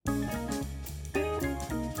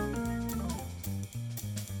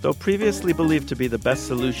Though previously believed to be the best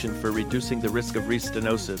solution for reducing the risk of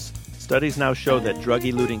restenosis, studies now show that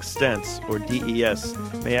drug-eluting stents, or DES,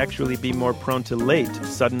 may actually be more prone to late,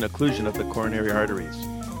 sudden occlusion of the coronary arteries.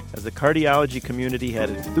 As the cardiology community had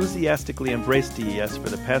enthusiastically embraced DES for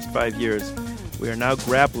the past 5 years, we are now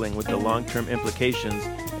grappling with the long-term implications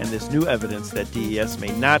and this new evidence that DES may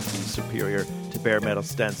not be superior to bare metal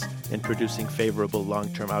stents in producing favorable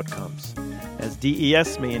long-term outcomes. As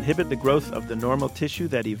DES may inhibit the growth of the normal tissue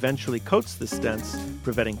that eventually coats the stents,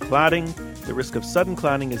 preventing clotting, the risk of sudden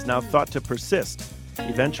clotting is now thought to persist,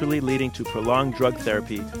 eventually leading to prolonged drug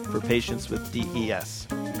therapy for patients with DES.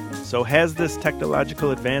 So has this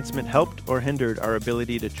technological advancement helped or hindered our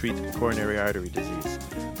ability to treat coronary artery disease?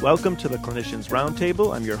 Welcome to the Clinicians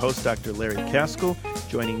Roundtable. I'm your host, Dr. Larry Kaskel.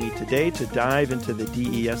 Joining me today to dive into the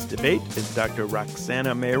DES debate is Dr.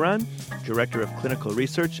 Roxana Mehran, Director of Clinical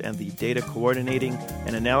Research and the Data Coordinating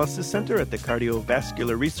and Analysis Center at the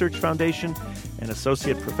Cardiovascular Research Foundation and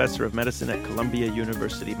Associate Professor of Medicine at Columbia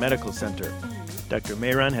University Medical Center. Dr.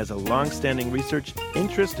 Mehran has a long-standing research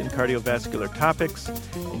interest in cardiovascular topics,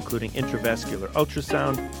 including intravascular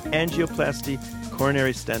ultrasound, angioplasty,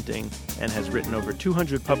 coronary stenting, and has written over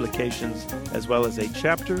 200 publications, as well as a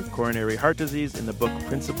chapter, Coronary Heart Disease, in the book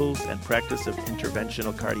Principles and Practice of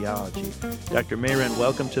Interventional Cardiology. Dr. Mehran,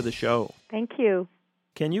 welcome to the show. Thank you.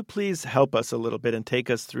 Can you please help us a little bit and take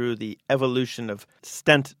us through the evolution of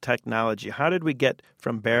stent technology? How did we get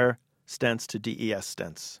from bare stents to DES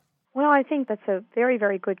stents? Well, I think that's a very,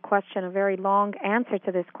 very good question, a very long answer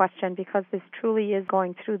to this question, because this truly is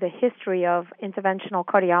going through the history of interventional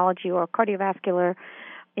cardiology or cardiovascular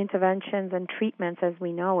interventions and treatments as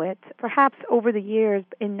we know it. Perhaps over the years,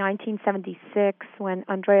 in 1976, when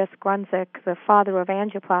Andreas Grunzig, the father of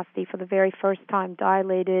angioplasty, for the very first time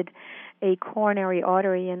dilated a coronary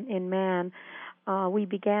artery in man, we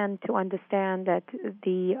began to understand that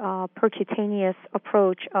the percutaneous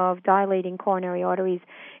approach of dilating coronary arteries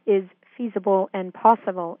is feasible and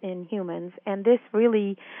possible in humans. And this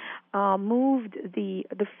really moved the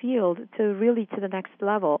field to the next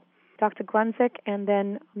level. Dr. Grunzig and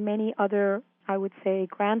then many other, I would say,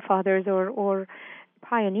 grandfathers or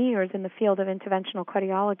pioneers in the field of interventional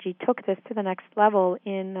cardiology took this to the next level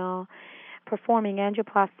in performing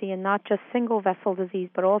angioplasty in not just single vessel disease,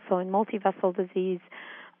 but also in multi-vessel disease.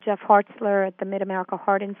 Jeff Hartzler at the Mid-America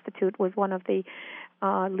Heart Institute was one of the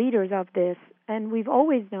leaders of this. And we've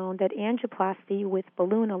always known that angioplasty with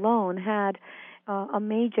balloon alone had a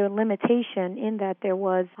major limitation in that there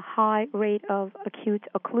was a high rate of acute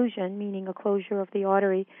occlusion, meaning a closure of the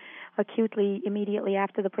artery acutely immediately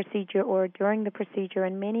after the procedure or during the procedure.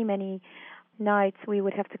 And many, many nights we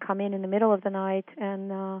would have to come in the middle of the night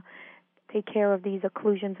and take care of these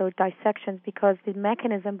occlusions or dissections, because the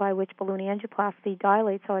mechanism by which balloon angioplasty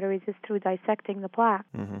dilates arteries is through dissecting the plaque.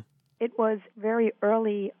 Mm-hmm. It was very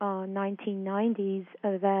early 1990s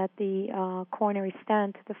that the coronary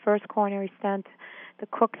stent, the first coronary stent, the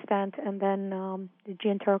Cook stent, and then the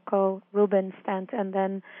Gianturco Rubin stent, and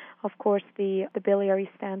then, of course, the biliary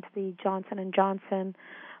stent, the Johnson & Johnson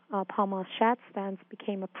Palmos Schatz stents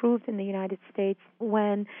became approved in the United States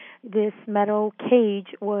when this metal cage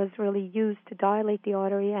was really used to dilate the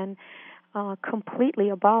artery and completely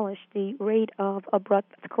abolished the rate of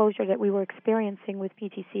abrupt closure that we were experiencing with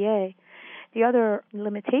PTCA. The other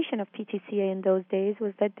limitation of PTCA in those days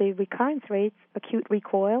was that the recurrence rates, acute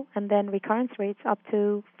recoil, and then recurrence rates up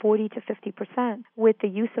to 40 to 50%. With the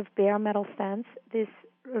use of bare metal stents, this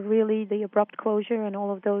really, the abrupt closure and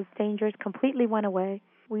all of those dangers completely went away.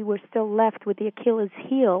 We were still left with the Achilles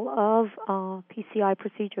heel of PCI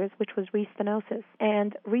procedures, which was restenosis.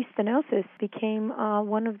 And restenosis became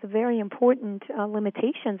one of the very important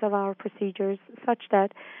limitations of our procedures, such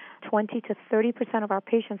that 20 to 30% of our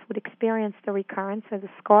patients would experience the recurrence or the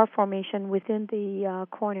scar formation within the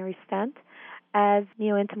coronary stent as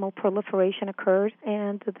neointimal proliferation occurred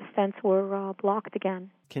and the stents were blocked again.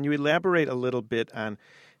 Can you elaborate a little bit on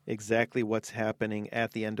exactly what's happening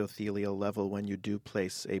at the endothelial level when you do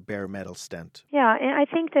place a bare metal stent? Yeah, and I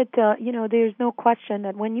think that, there's no question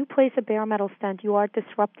that when you place a bare metal stent, you are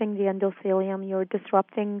disrupting the endothelium, you're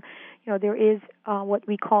disrupting, there is what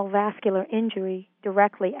we call vascular injury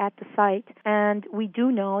directly at the site. And we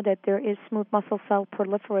do know that there is smooth muscle cell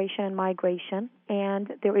proliferation and migration,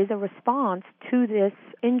 and there is a response to this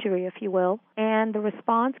injury, if you will. And the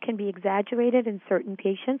response can be exaggerated in certain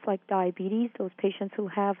patients, like diabetes, those patients who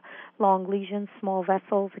have long lesions, small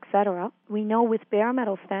vessels, etc. We know with bare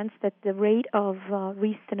metal stents that the rate of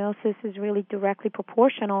restenosis is really directly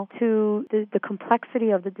proportional to the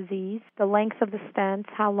complexity of the disease, the length of the stents,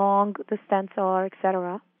 how long the stents are,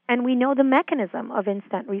 etc. And we know the mechanism of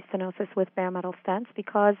in-stent restenosis with bare metal stents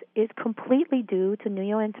because it's completely due to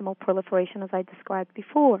neointimal proliferation, as I described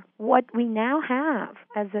before. What we now have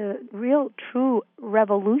as a real true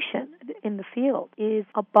revolution in the field is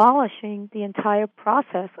abolishing the entire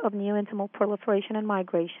process of neointimal proliferation and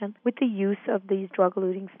migration with the use of these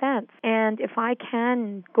drug-eluting stents. And if I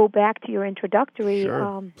can go back to your introductory...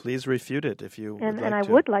 Sure. Please refute it if you would like to. And I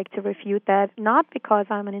would like to refute that, not because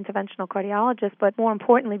I'm an interventional cardiologist, but more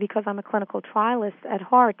importantly because I'm a clinical trialist at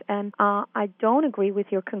heart. And I don't agree with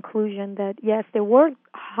your conclusion that, yes, there were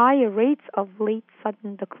higher rates of late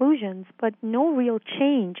sudden occlusions, but no real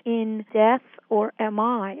change in death or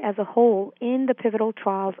MI as a whole in the pivotal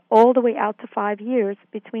trials all the way out to 5 years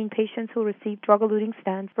between patients who received drug-eluting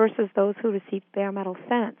stents versus those who received bare metal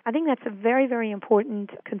stents. I think that's a very, very important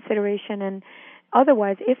consideration, and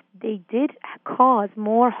otherwise, if they did cause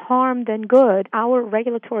more harm than good, our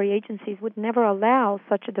regulatory agencies would never allow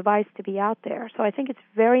such a device to be out there. So I think it's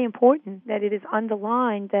very important that it is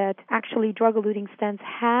underlined that actually drug-eluting stents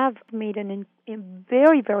have made a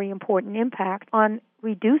very, very important impact on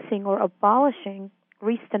reducing or abolishing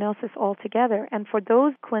restenosis altogether. And for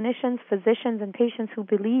those clinicians, physicians, and patients who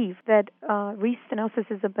believe that restenosis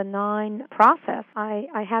is a benign process,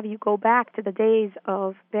 I have you go back to the days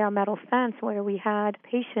of bare metal stents where we had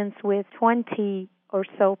patients with 20 or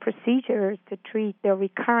so procedures to treat their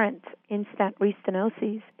recurrent in-stent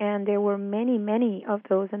restenoses, and there were many, many of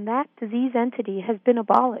those, and that disease entity has been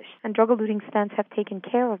abolished, and drug-eluting stents have taken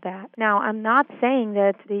care of that. Now, I'm not saying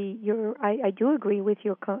that I do agree with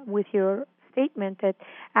your statement that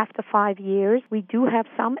after 5 years, we do have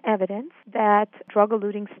some evidence that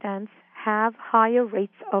drug-eluting stents have higher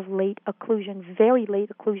rates of late occlusion, very late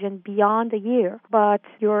occlusion beyond a year. But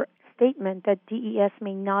your statement that DES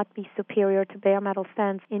may not be superior to bare metal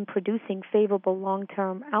stents in producing favorable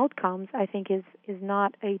long-term outcomes, I think is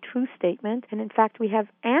not a true statement. And in fact, we have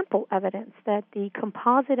ample evidence that the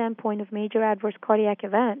composite endpoint of major adverse cardiac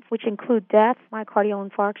events, which include death, myocardial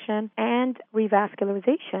infarction, and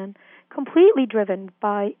revascularization, completely driven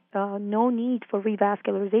by no need for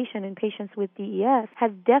revascularization in patients with DES,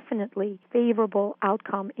 has definitely favorable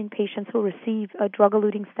outcome in patients who receive a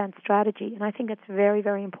drug-eluting stent strategy. And I think that's very,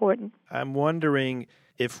 very important. I'm wondering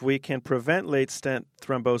if we can prevent late stent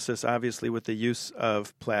thrombosis, obviously with the use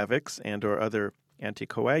of Plavix and or other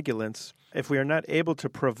anticoagulants. If we are not able to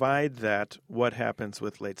provide that, what happens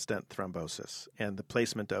with late stent thrombosis and the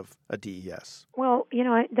placement of a DES? Well,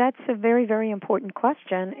 that's a very, very important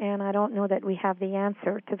question, and I don't know that we have the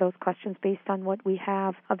answer to those questions based on what we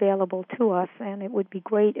have available to us, and it would be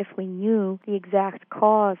great if we knew the exact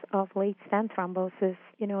cause of late stent thrombosis.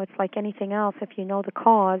 It's like anything else. If you know the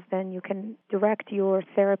cause, then you can direct your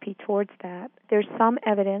therapy towards that. There's some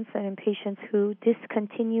evidence that in patients who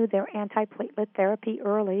discontinue their antiplatelet therapy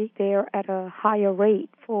early, they're at a higher rate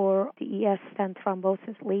for DES stent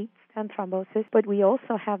thrombosis, late stent thrombosis. But we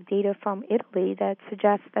also have data from Italy that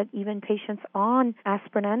suggests that even patients on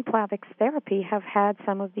aspirin and Plavix therapy have had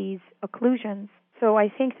some of these occlusions. So I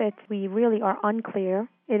think that we really are unclear.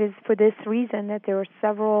 It is for this reason that there are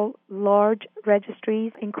several large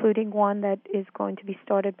registries, including one that is going to be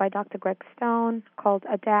started by Dr. Greg Stone called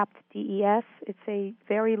ADAPT DES. It's a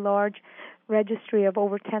very large registry of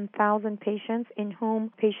over 10,000 patients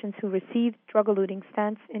patients who received drug-eluting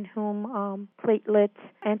stents, in whom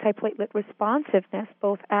antiplatelet responsiveness,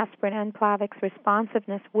 both aspirin and Plavix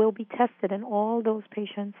responsiveness, will be tested in all those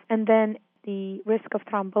patients. And then the risk of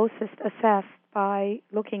thrombosis assessed by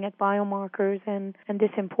looking at biomarkers and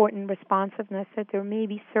this important responsiveness, that there may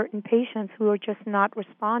be certain patients who are just not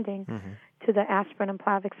responding to the aspirin and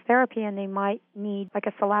Plavix therapy, and they might need like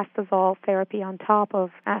a cilastazol therapy on top of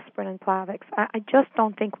aspirin and Plavix. I just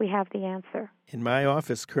don't think we have the answer. In my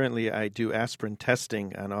office currently, I do aspirin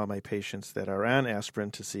testing on all my patients that are on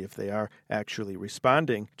aspirin to see if they are actually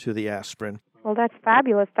responding to the aspirin. Well, that's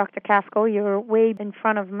fabulous, Dr. Casco. You're way in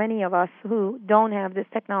front of many of us who don't have this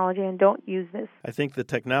technology and don't use this. I think the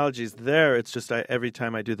technology's there. It's just every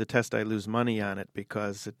time I do the test, I lose money on it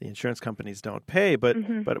because the insurance companies don't pay. But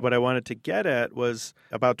what I wanted to get at was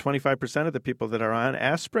about 25% of the people that are on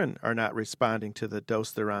aspirin are not responding to the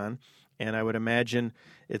dose they're on. And I would imagine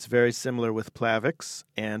it's very similar with Plavix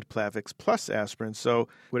and Plavix plus aspirin. So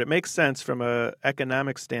would it make sense from an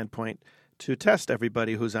economic standpoint to test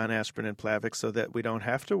everybody who's on aspirin and Plavix so that we don't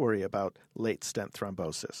have to worry about late stent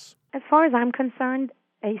thrombosis? As far as I'm concerned,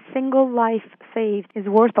 a single life saved is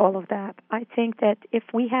worth all of that. I think that if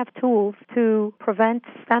we have tools to prevent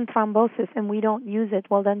stent thrombosis and we don't use it,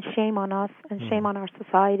 well, then shame on us and shame on our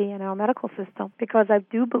society and our medical system. Because I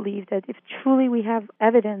do believe that if truly we have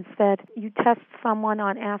evidence that you test someone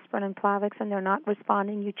on aspirin and Plavix and they're not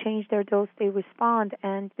responding, you change their dose, they respond,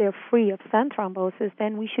 and they're free of stent thrombosis,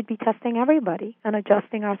 then we should be testing everybody and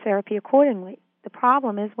adjusting our therapy accordingly. The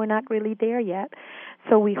problem is we're not really there yet,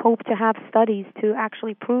 so we hope to have studies to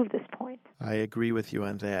actually prove this point. I agree with you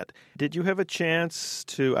on that. Did you have a chance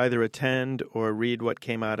to either attend or read what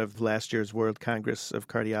came out of last year's World Congress of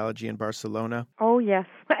Cardiology in Barcelona? Oh, yes.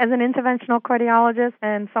 As an interventional cardiologist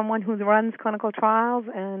and someone who runs clinical trials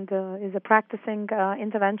and is a practicing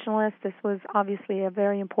interventionalist, this was obviously a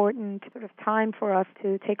very important sort of time for us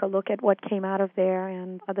to take a look at what came out of there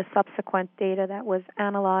and the subsequent data that was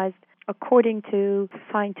analyzed according to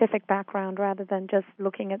scientific background rather than just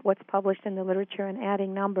looking at what's published in the literature and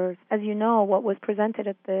adding numbers. As you know, what was presented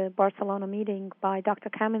at the Barcelona meeting by Dr.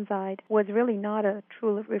 Kamenzide was really not a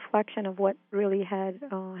true reflection of what really had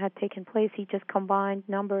taken place. He just combined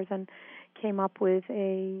numbers and came up with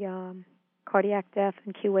a cardiac death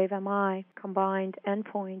and Q-wave MI combined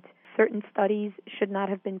endpoint. Certain studies should not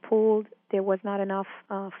have been pooled. There was not enough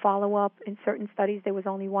follow-up. In certain studies, there was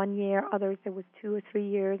only 1 year. Others, there was 2 or 3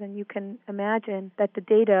 years. And you can imagine that the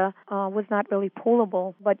data was not really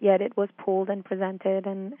poolable, but yet it was pooled and presented,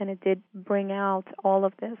 and it did bring out all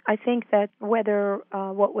of this. I think that whether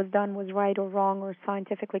what was done was right or wrong or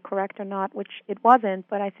scientifically correct or not, which it wasn't,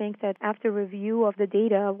 but I think that after review of the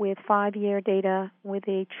data with 5-year data, with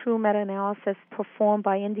a true meta-analysis performed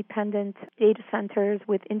by independent data centers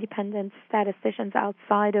with independent statisticians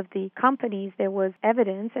outside of the companies, there was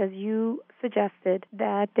evidence, as you suggested,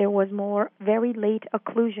 that there was more very late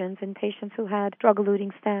occlusions in patients who had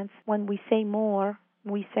drug-eluting stents. When we say more,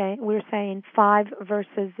 we're saying 5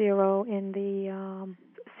 versus 0 in the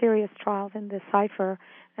Sirius trials in the CIPHER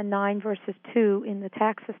and 9 versus 2 in the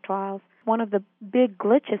TAXUS trials. One of the big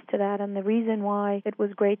glitches to that, and the reason why it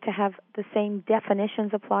was great to have the same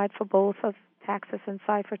definitions applied for both of TAXUS and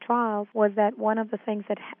CIPHER trials, was that one of the things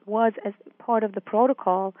that was as part of the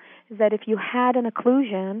protocol is that if you had an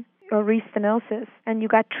occlusion or restenosis and you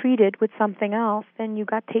got treated with something else, then you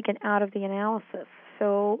got taken out of the analysis.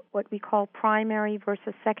 So what we call primary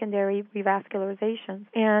versus secondary revascularizations.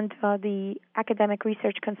 And the Academic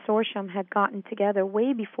Research Consortium had gotten together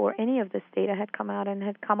way before any of this data had come out and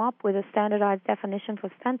had come up with a standardized definition for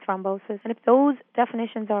stent thrombosis. And if those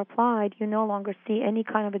definitions are applied, you no longer see any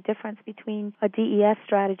kind of a difference between a DES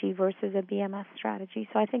strategy versus a BMS strategy.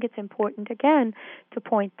 So I think it's important, again, to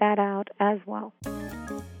point that out as well.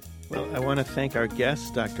 Well, I want to thank our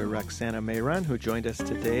guest, Dr. Roxana Mehran, who joined us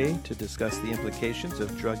today to discuss the implications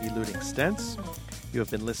of drug-eluting stents. You have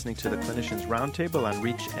been listening to the Clinicians Roundtable on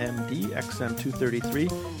ReachMD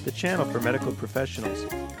XM233, the channel for medical professionals.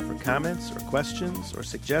 For comments or questions or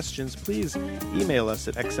suggestions, please email us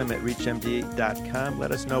at xm@reachmd.com.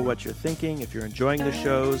 Let us know what you're thinking, if you're enjoying the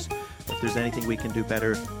shows, if there's anything we can do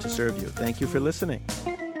better to serve you. Thank you for listening.